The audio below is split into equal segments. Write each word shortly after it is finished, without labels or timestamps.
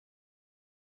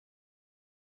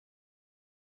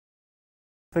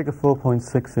Figure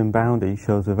 4.6 in Boundy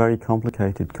shows a very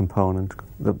complicated component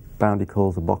that Boundy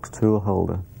calls a box tool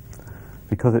holder.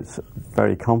 Because it's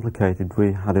very complicated,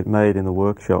 we had it made in the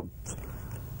workshops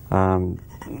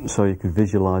so you could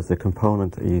visualize the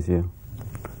component easier.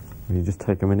 You just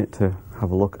take a minute to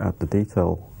have a look at the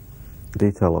detail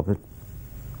of it.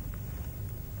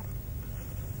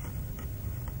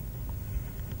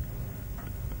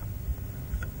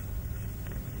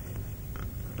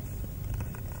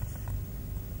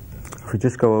 If we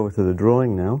just go over to the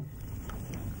drawing now,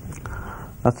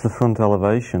 that's the front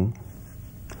elevation.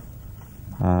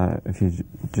 If you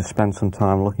just spend some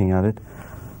time looking at it,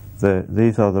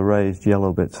 these are the raised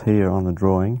yellow bits here on the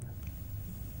drawing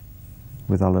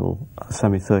with our little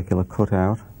semicircular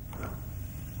cutout.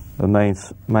 The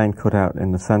main cutout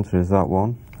in the center is that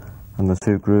one, and the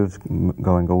two grooves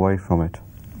going away from it.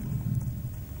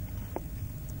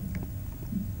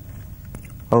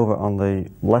 Over on the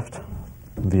left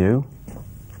view,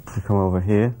 you come over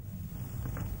here,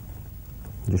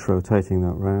 just rotating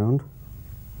that round.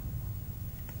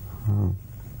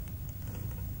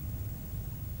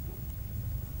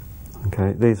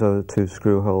 Okay, these are the two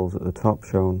screw holes at the top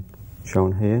shown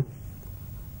here.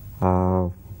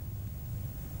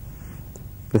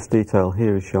 This detail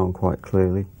here is shown quite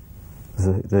clearly.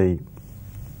 The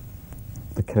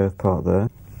curved part there.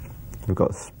 We've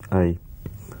got a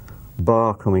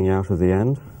bar coming out of the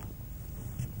end.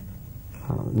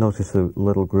 Notice the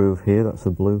little groove here, that's a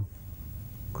blue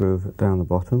groove down the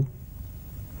bottom.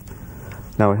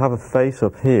 Now we have a face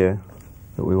up here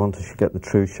that we want to get the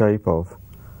true shape of.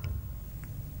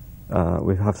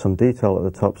 We have some detail at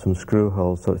the top, some screw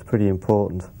holes, so it's pretty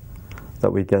important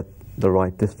that we get the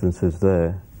right distances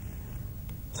there.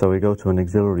 So we go to an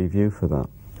auxiliary view for that.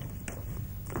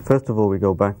 First of all, we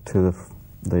go back to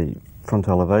the front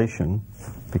elevation,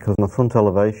 because on the front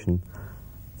elevation,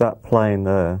 that plane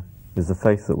there is the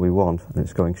face that we want, and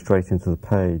it's going straight into the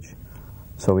page.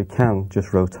 So we can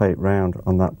just rotate round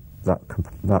on that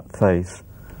face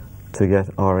to get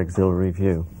our auxiliary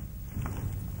view.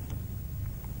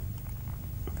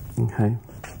 Okay.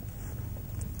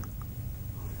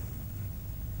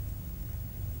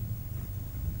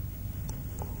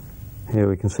 Here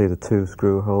we can see the two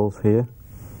screw holes here,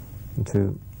 and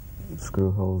two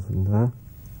screw holes in there.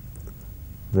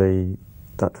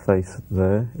 That face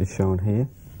there is shown here.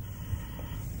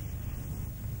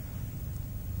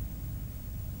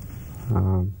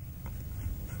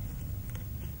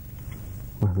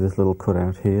 We have this little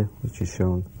cutout here, which is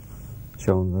shown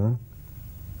there.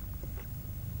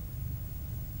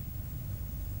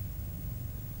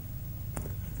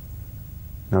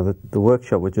 Now the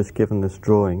workshop were just given this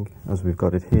drawing as we've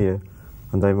got it here,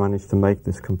 and they managed to make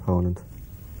this component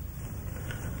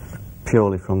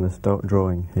purely from this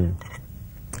drawing here.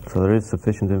 So there is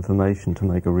sufficient information to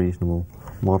make a reasonable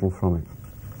model from it.